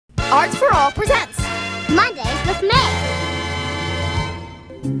Arts for All presents Mondays with May.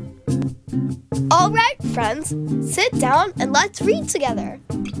 All right, friends, sit down and let's read together.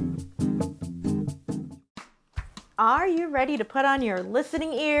 Are you ready to put on your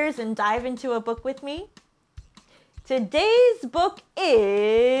listening ears and dive into a book with me? Today's book is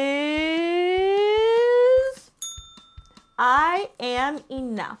I Am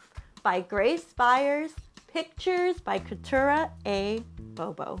Enough by Grace Byers, pictures by Katura A.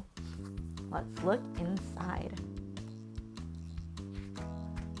 Bobo. Let's look inside.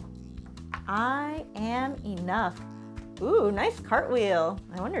 I am enough. Ooh, nice cartwheel.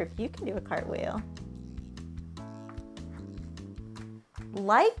 I wonder if you can do a cartwheel.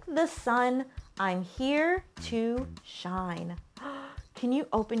 Like the sun, I'm here to shine. Can you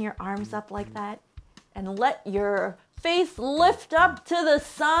open your arms up like that and let your face lift up to the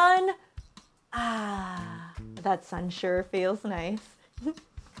sun? Ah, that sun sure feels nice.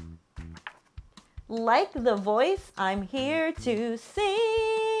 Like the voice, I'm here to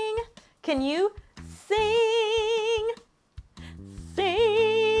sing. Can you sing?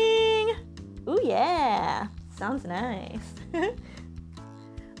 Sing. Ooh, yeah. Sounds nice.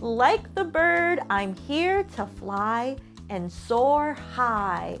 Like the bird, I'm here to fly and soar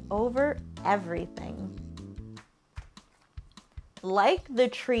high over everything. Like the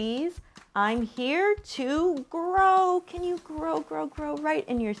trees, I'm here to grow. Can you grow right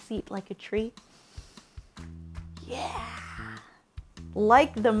in your seat like a tree? Yeah.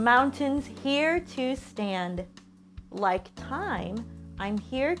 Like the mountains, here to stand. Like time, I'm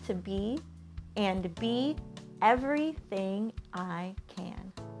here to be and be everything I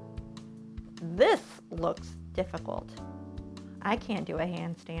can. This looks difficult. I can't do a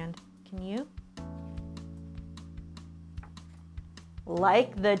handstand. Can you?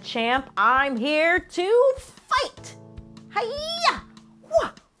 Like the champ, I'm here to fight. Hi-ya!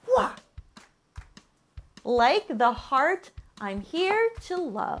 Wah, wah. Like the heart, I'm here to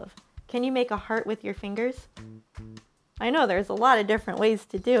love. Can you make a heart with your fingers? I know there's a lot of different ways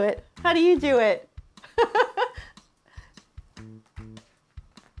to do it. How do you do it?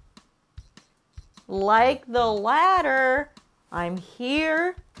 Like the ladder, I'm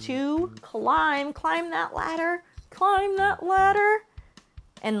here to climb. Climb that ladder. Climb that ladder.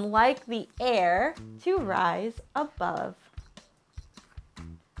 And like the air, to rise above.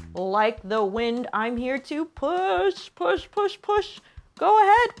 Like the wind, I'm here to push, push, push, push. Go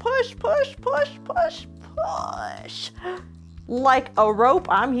ahead, push, push, push, push, push. Like a rope,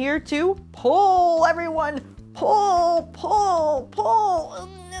 I'm here to pull, everyone. Pull, pull, pull.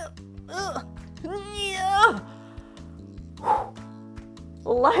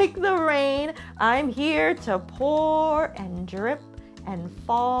 Like the rain, I'm here to pour and drip and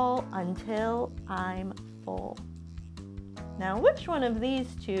fall until I'm full. Now, which one of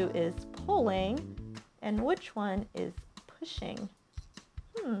these two is pulling and which one is pushing?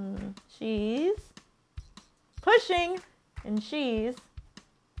 She's pushing and she's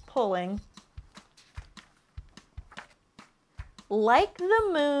pulling. Like the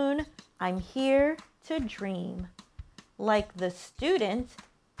moon, I'm here to dream. Like the student,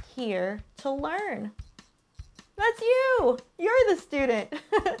 here to learn. That's you! You're the student.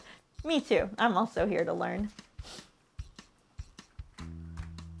 Me too. I'm also here to learn.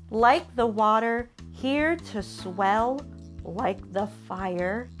 Like the water, here to swell. Like the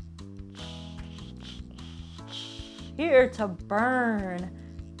fire, here to burn.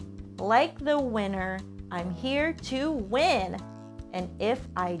 Like the winner, I'm here to win. And if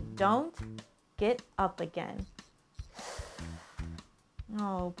I don't, get up again.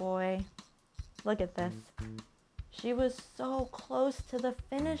 Oh boy, look at this. She was so close to the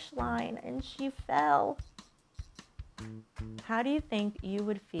finish line and she fell. How do you think you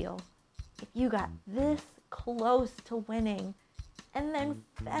would feel if you got this close to winning and then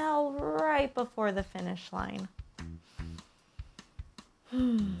fell right before the finish line?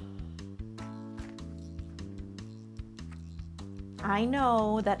 I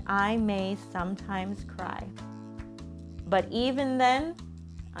know that I may sometimes cry, but even then,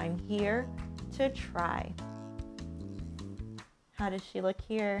 I'm here to try. How does she look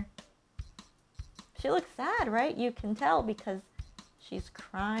here? She looks sad, right? You can tell because she's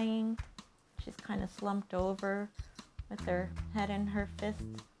crying. She's kind of slumped over with her head in her fists.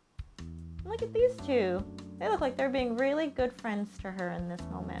 Look at these two. They look like they're being really good friends to her in this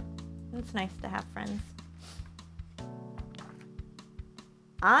moment. It's nice to have friends.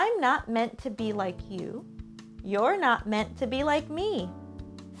 I'm not meant to be like you. You're not meant to be like me.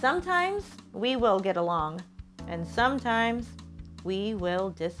 Sometimes we will get along, and sometimes we will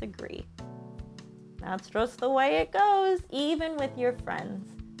disagree. That's just the way it goes, even with your friends.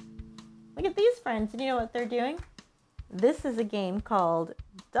 Look at these friends. Do you know what they're doing? This is a game called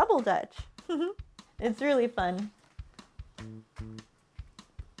Double Dutch. It's really fun.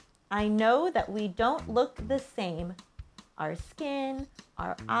 I know that we don't look the same. Our skin,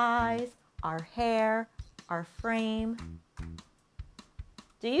 our eyes, our hair, our frame.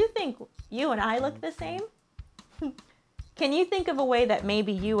 Do you think you and I look the same? Can you think of a way that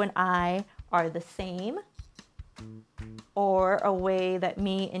maybe you and I are the same? Or a way that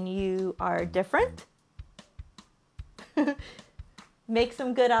me and you are different? Make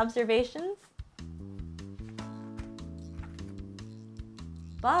some good observations.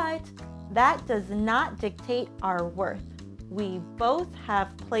 But that does not dictate our worth. We both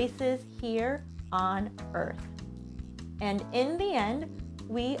have places here on earth. And in the end,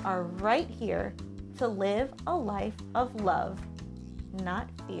 we are right here to live a life of love, not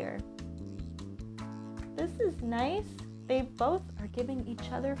fear. This is nice. They both are giving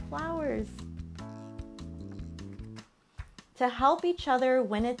each other flowers. To help each other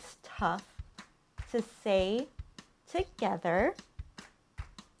when it's tough, to say together,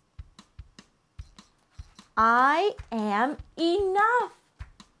 I am enough.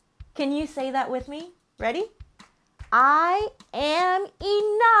 Can you say that with me? Ready? I am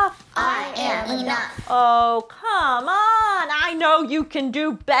enough. I am enough. Oh, come on. I know you can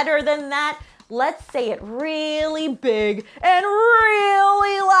do better than that. Let's say it really big and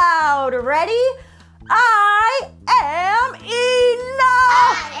really loud. Ready? I am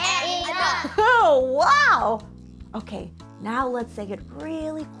enough. I am enough. Oh, wow. Okay, now let's say it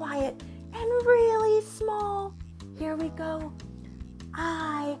really quiet and really small. Here we go.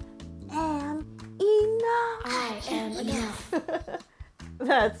 I am enough. I am enough.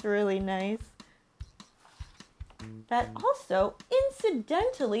 That's really nice. That also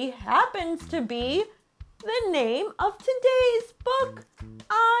incidentally happens to be the name of today's book,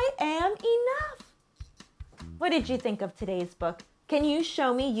 I Am Enough. What did you think of today's book? Can you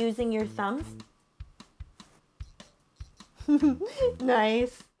show me using your thumbs?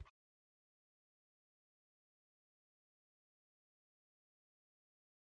 Nice.